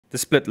the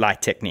split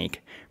light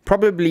technique,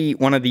 probably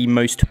one of the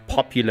most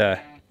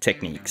popular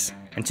techniques.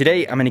 And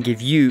today I'm going to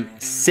give you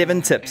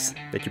 7 tips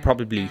that you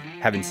probably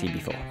haven't seen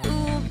before.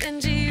 Ooh,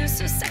 Benji, you're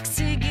so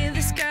sexy, give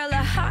this girl a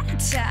heart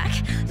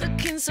attack.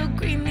 Looking so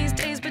green these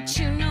days, but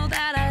you know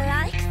that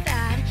I like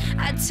that.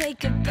 I'd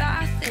take a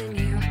bath in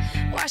you,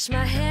 wash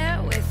my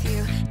hair with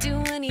you,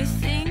 do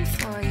anything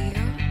for you.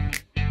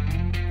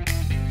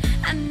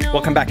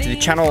 Welcome back to the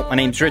channel. My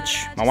name's Rich.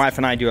 My wife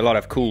and I do a lot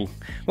of cool,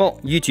 well,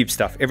 YouTube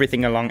stuff,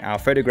 everything along our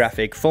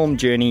photographic film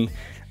journey,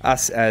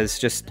 us as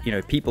just,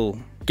 people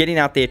getting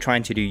out there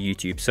trying to do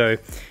YouTube. So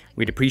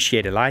we'd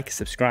appreciate a like,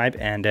 subscribe,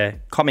 and a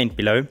comment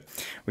below.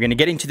 We're going to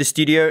get into the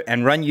studio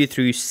and run you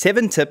through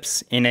 7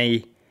 tips in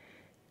a,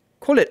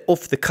 call it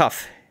off the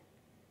cuff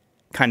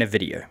kind of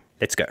video.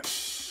 Let's go.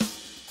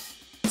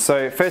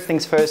 So first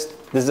things first,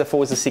 this is a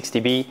Forza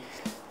 60B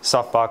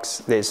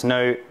softbox. There's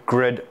no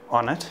grid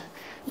on it.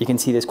 You can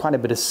see there's quite a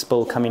bit of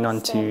spill coming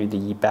onto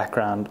the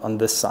background on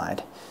this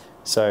side.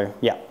 So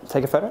yeah,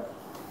 take a photo.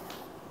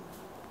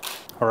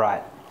 All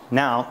right,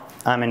 now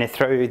I'm going to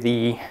throw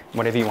the,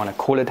 whatever you want to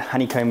call it,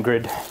 honeycomb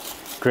grid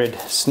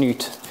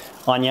snoot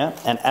on you.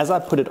 And as I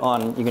put it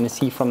on, you're going to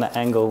see from the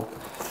angle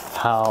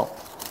how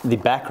the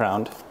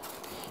background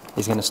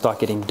is going to start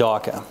getting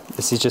darker.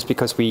 This is just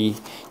because we're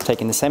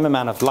taking the same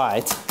amount of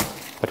light,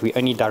 but we're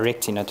only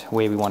directing it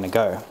where we want to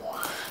go.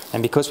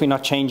 And because we're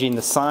not changing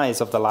the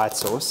size of the light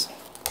source,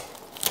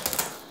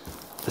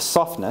 the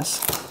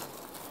softness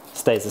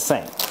stays the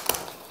same,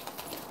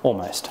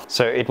 almost.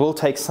 So it will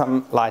take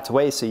some light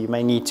away, so you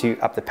may need to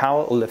up the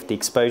power or lift the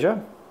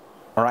exposure.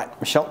 All right,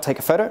 Michelle, take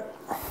a photo.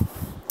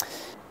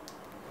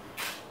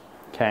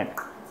 Okay.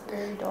 It's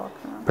very dark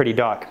now. Pretty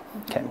dark.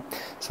 Okay,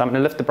 so I'm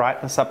going to lift the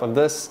brightness up of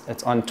this.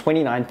 It's on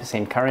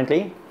 29%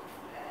 currently. And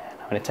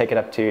I'm going to take it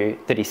up to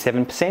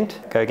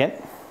 37%. Go again.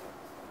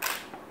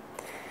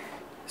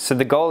 So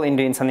the goal in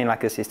doing something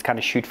like this is to kind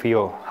of shoot for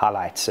your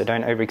highlights. So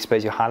don't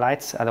overexpose your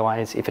highlights.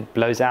 Otherwise, if it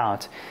blows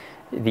out,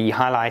 the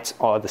highlights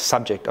are the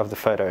subject of the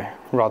photo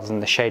rather than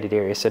the shaded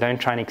area. So don't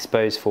try and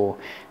expose for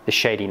the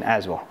shading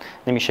as well.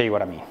 Let me show you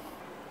what I mean.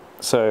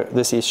 So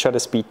this is shutter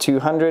speed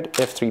 200,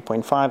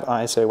 f3.5,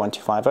 ISO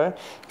 1250.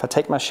 If I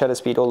take my shutter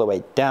speed all the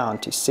way down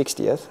to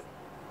 60th,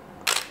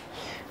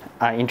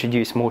 I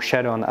introduce more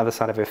shadow on the other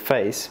side of her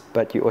face,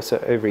 but you also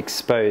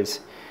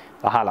overexpose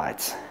the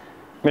highlights.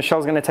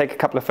 Michelle's going to take a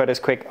couple of photos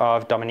quick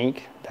of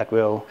Dominique that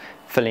will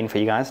fill in for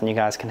you guys, and you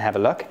guys can have a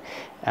look.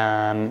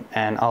 And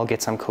I'll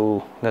get some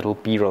cool little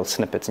B-roll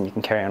snippets, and you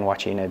can carry on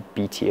watching a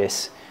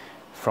BTS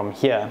from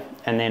here.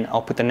 And then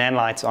I'll put the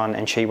Nanlites on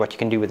and show you what you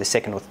can do with the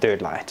second or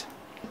third light.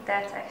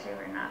 That's actually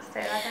really nice. So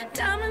like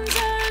Diamonds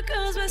are a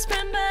girl's best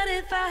friend, but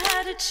if I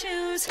had to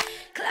choose,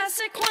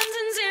 classic ones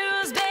and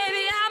zeros,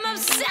 baby, I'm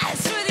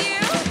obsessed with you.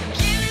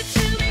 Give it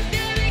to me,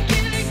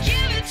 baby,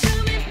 give it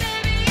to me,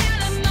 baby,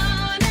 yeah, the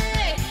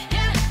money,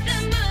 yeah,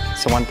 the money.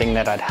 So one thing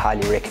that I'd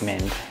highly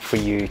recommend for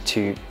you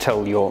to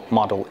tell your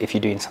model if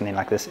you're doing something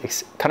like this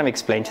is kind of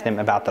explain to them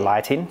about the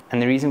lighting.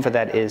 And the reason for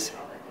that is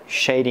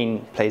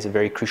shading plays a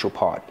very crucial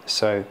part.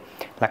 So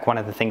like one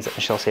of the things that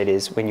Michelle said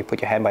is when you put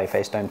your hand by your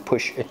face, don't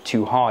push it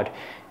too hard.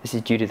 This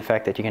is due to the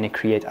fact that you're going to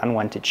create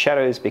unwanted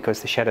shadows,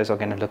 because the shadows are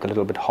going to look a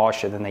little bit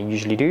harsher than they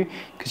usually do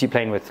because you're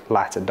playing with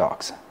lights and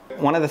darks.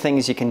 One of the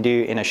things you can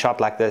do in a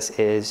shot like this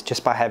is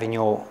just by having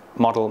your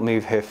model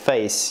move her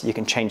face, you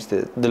can change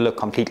the look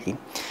completely.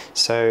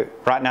 So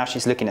right now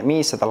she's looking at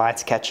me, so the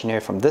light's catching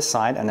her from this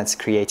side and it's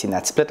creating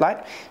that split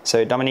light.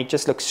 So Dominique,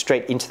 just look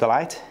straight into the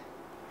light,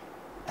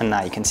 and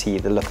now you can see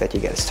the look that you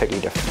get is totally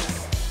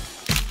different.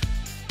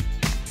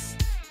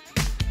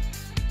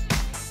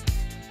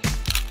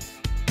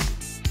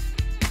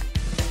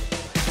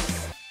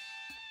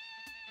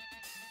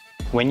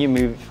 When you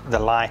move the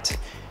light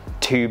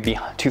too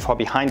far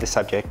behind the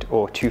subject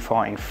or too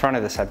far in front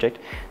of the subject,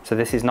 so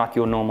this is not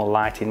your normal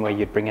lighting where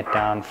you'd bring it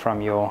down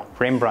from your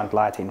Rembrandt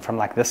lighting from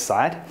like this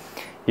side,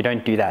 you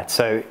don't do that.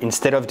 So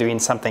instead of doing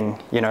something,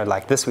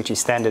 like this, which is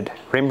standard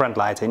Rembrandt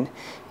lighting,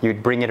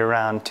 you'd bring it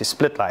around to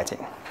split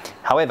lighting.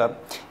 However,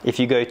 if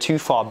you go too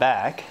far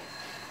back,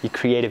 you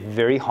create a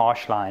very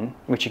harsh line,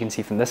 which you can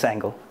see from this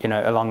angle,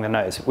 along the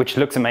nose, which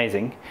looks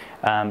amazing.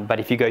 But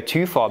if you go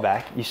too far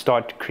back, you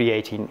start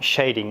creating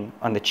shading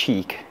on the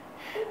cheek,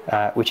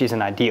 which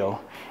isn't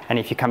ideal. And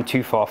if you come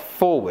too far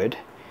forward,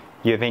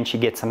 you eventually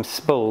get some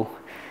spill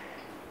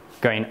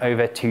going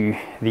over to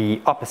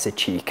the opposite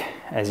cheek,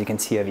 as you can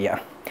see over here.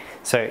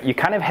 So you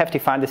kind of have to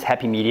find this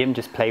happy medium,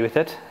 just play with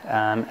it.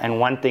 And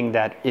one thing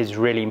that is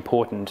really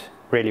important,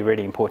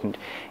 really important,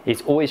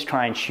 is always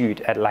try and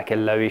shoot at like a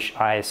lowish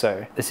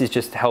ISO. This is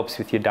just helps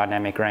with your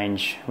dynamic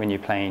range when you're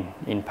playing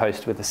in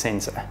post with the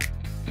sensor.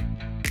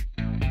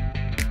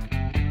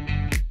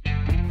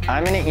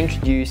 I'm going to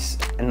introduce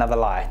another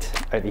light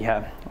over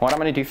here. What I'm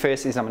going to do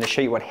first is I'm going to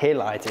show you what hair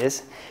light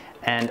is,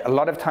 and a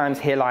lot of times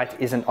hair light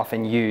isn't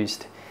often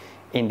used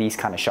in these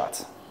kind of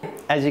shots.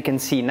 As you can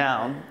see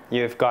now,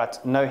 you've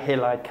got no hair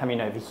light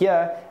coming over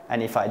here,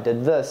 and if I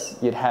did this,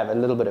 you'd have a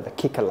little bit of a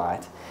kicker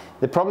light.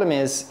 The problem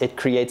is it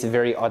creates a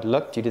very odd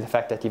look due to the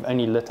fact that you've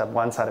only lit up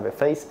one side of her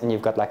face and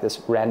you've got like this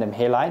random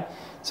hairline.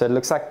 So it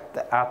looks like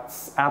the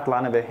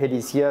outline of her head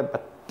is here,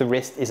 but the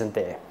rest isn't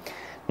there.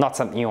 Not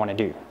something you want to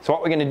do. So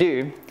what we're going to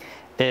do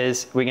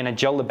is we're going to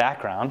gel the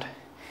background.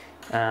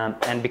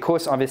 And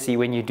because obviously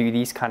when you do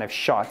these kind of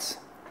shots,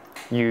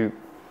 you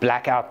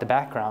black out the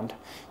background,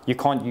 you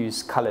can't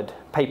use colored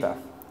paper.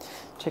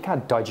 Check how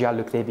dodgy I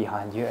look there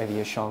behind you, over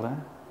your shoulder.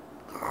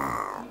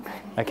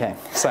 Okay,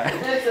 so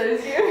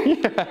That's you.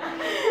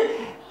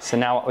 yeah. So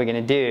now what we're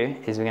going to do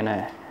is we're going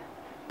to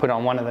put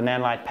on one of the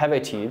Nanlite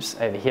PavoTubes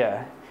over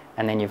here,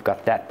 and then you've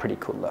got that pretty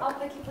cool look. I'll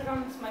quickly put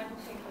on this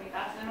microphone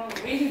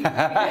for you guys.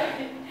 I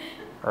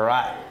don't know.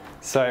 Right,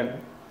 so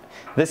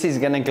this is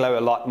going to glow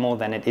a lot more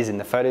than it is in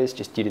the photos,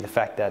 just due to the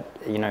fact that,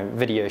 you know,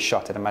 video is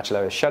shot at a much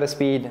lower shutter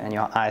speed and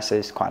your ISO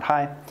is quite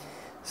high.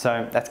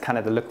 So that's kind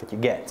of the look that you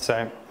get.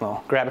 So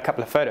we'll grab a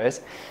couple of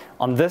photos.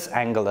 On this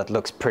angle, it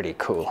looks pretty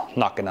cool,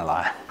 not gonna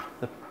lie.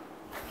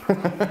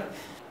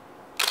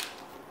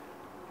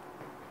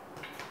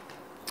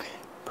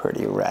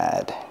 Pretty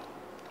rad.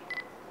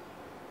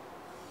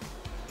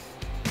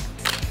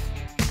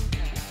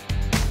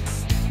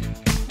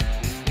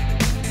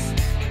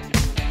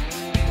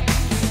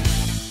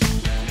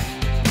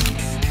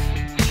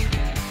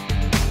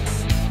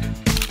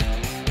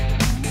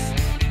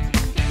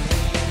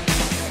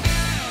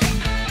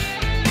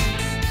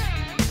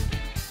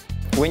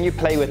 When you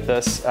play with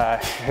this,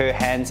 her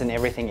hands and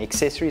everything,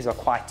 accessories are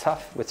quite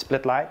tough with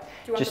split light. Do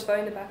you want the bow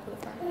in the back or the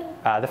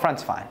front? The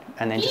front's fine.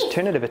 And then just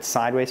turn it a bit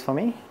sideways for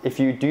me. If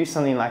you do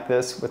something like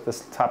this with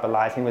this type of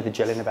lighting with the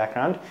gel in the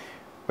background,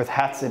 with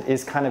hats it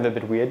is kind of a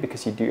bit weird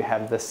because you do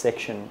have this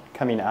section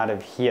coming out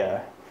of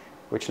here,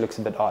 which looks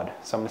a bit odd.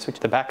 So I'm going to switch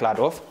the backlight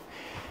off.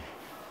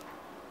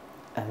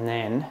 And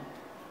then,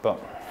 boom.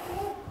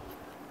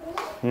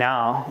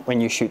 Now, when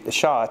you shoot the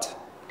shot,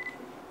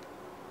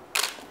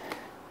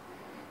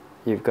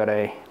 you've got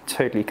a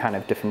totally kind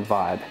of different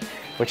vibe,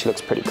 which looks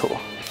pretty cool.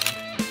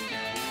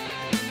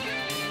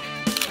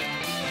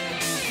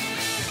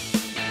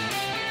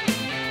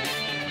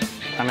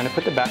 I'm going to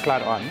put the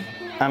backlight on.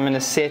 I'm going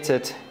to set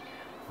it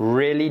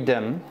really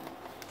dim,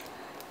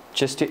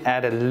 just to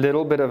add a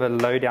little bit of a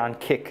low down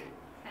kick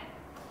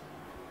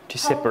to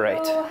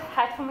separate.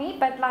 Hat for me,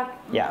 but like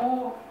Yeah.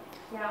 more,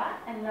 yeah,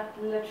 and like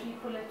literally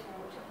pull it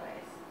towards your face.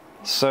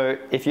 So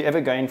if you're ever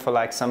going for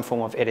like some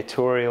form of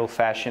editorial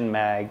fashion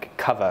mag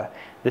cover,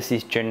 this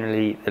is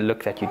generally the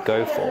look that you'd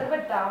go A for. little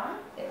bit down.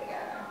 There we go.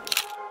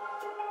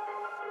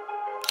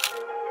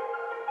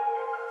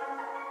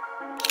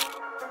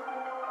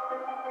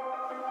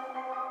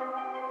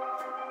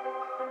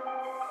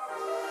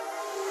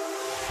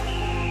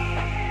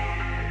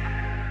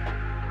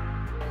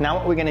 Now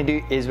what we're going to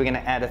do is we're going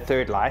to add a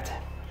third light.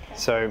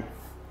 So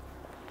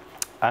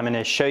I'm going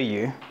to show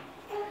you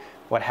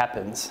what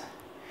happens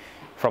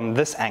from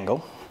this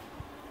angle.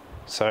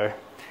 So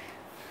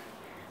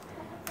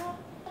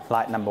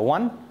light number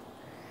 1,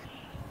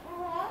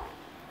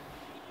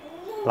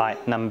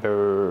 light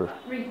number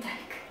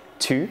Retake.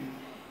 2,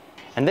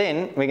 and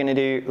then we're going to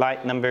do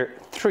light number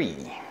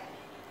 3.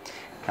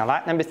 Now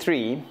light number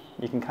 3,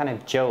 you can kind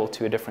of gel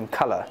to a different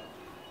color.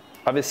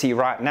 Obviously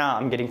right now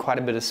I'm getting quite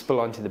a bit of spill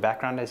onto the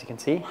background, as you can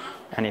see,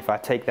 and if I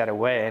take that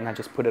away and I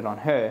just put it on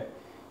her,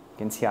 you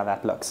can see how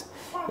that looks.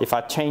 If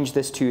I change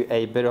this to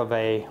a bit of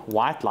a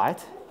white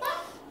light,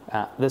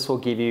 this will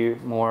give you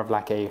more of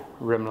like a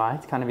rim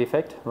light kind of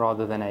effect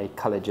rather than a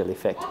color gel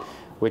effect,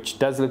 which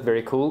does look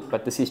very cool,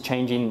 but this is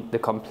changing the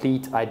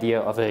complete idea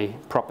of a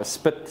proper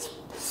split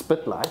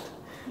light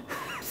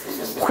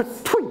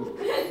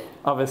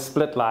of a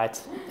split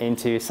light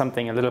into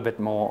something a little bit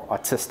more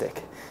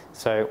artistic.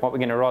 So what we're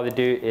going to rather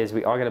do is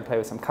we are going to play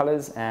with some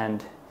colors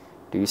and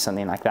do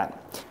something like that.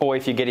 Or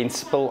if you're getting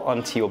spill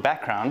onto your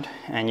background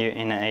and you're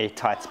in a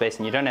tight space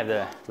and you don't have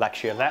the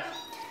luxury of that,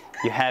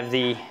 you have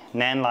the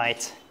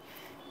Nanlite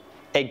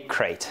egg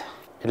crate.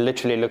 It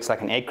literally looks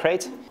like an egg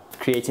crate,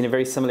 creating a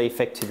very similar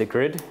effect to the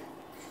grid,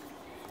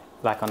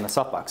 like on the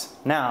softbox.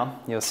 Now,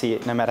 you'll see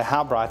no matter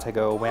how bright I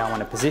go or where I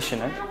want to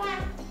position it,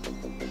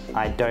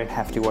 I don't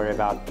have to worry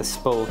about the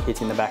spill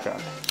hitting the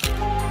background.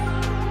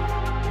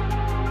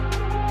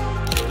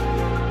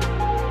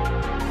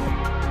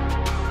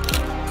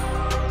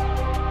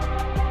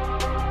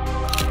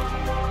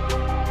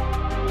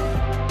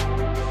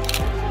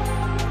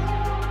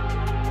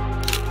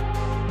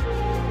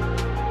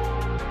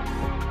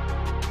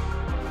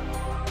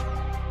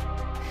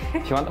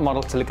 If you want the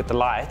model to look at the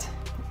light,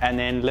 and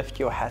then lift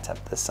your hat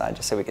up this side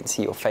just so we can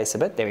see your face a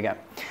bit. There we go.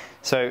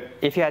 So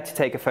if you had to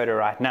take a photo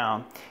right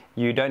now,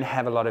 you don't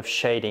have a lot of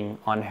shading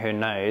on her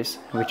nose,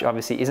 which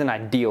obviously isn't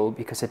ideal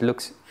because it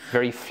looks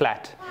very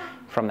flat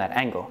from that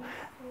angle.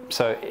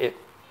 So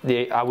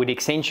I would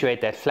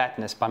accentuate that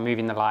flatness by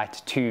moving the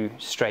light to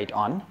straight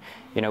on,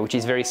 which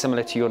is very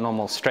similar to your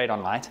normal straight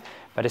on light.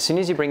 But as soon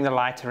as you bring the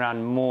light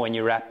around more and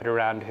you wrap it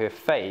around her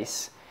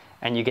face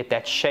and you get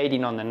that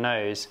shading on the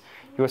nose,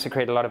 you also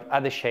create a lot of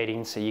other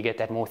shadings, so you get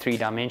that more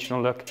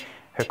three-dimensional look.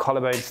 Her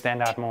collarbones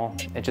stand out more.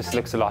 It just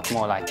looks a lot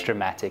more like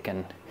dramatic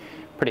and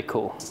Pretty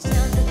cool.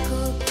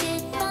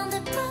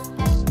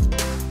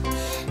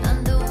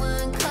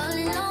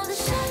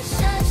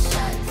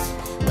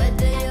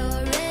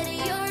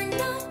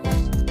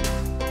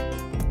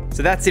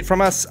 So that's it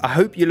from us. I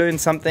hope you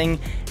learned something,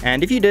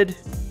 and if you did,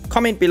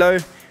 comment below.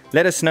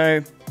 Let us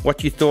know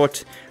what you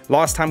thought.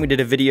 Last time we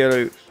did a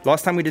video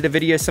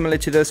similar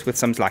to this with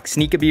some like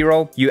sneaker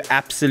b-roll. You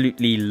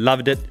absolutely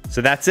loved it.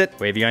 So that's it.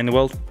 Wherever you are in the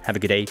world, have a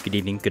good day, good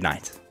evening, good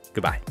night.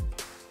 Goodbye.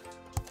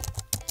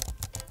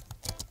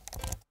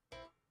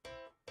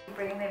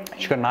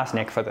 She's got a nice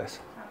neck for this.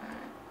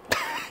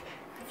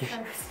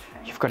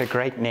 You've got a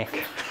great neck.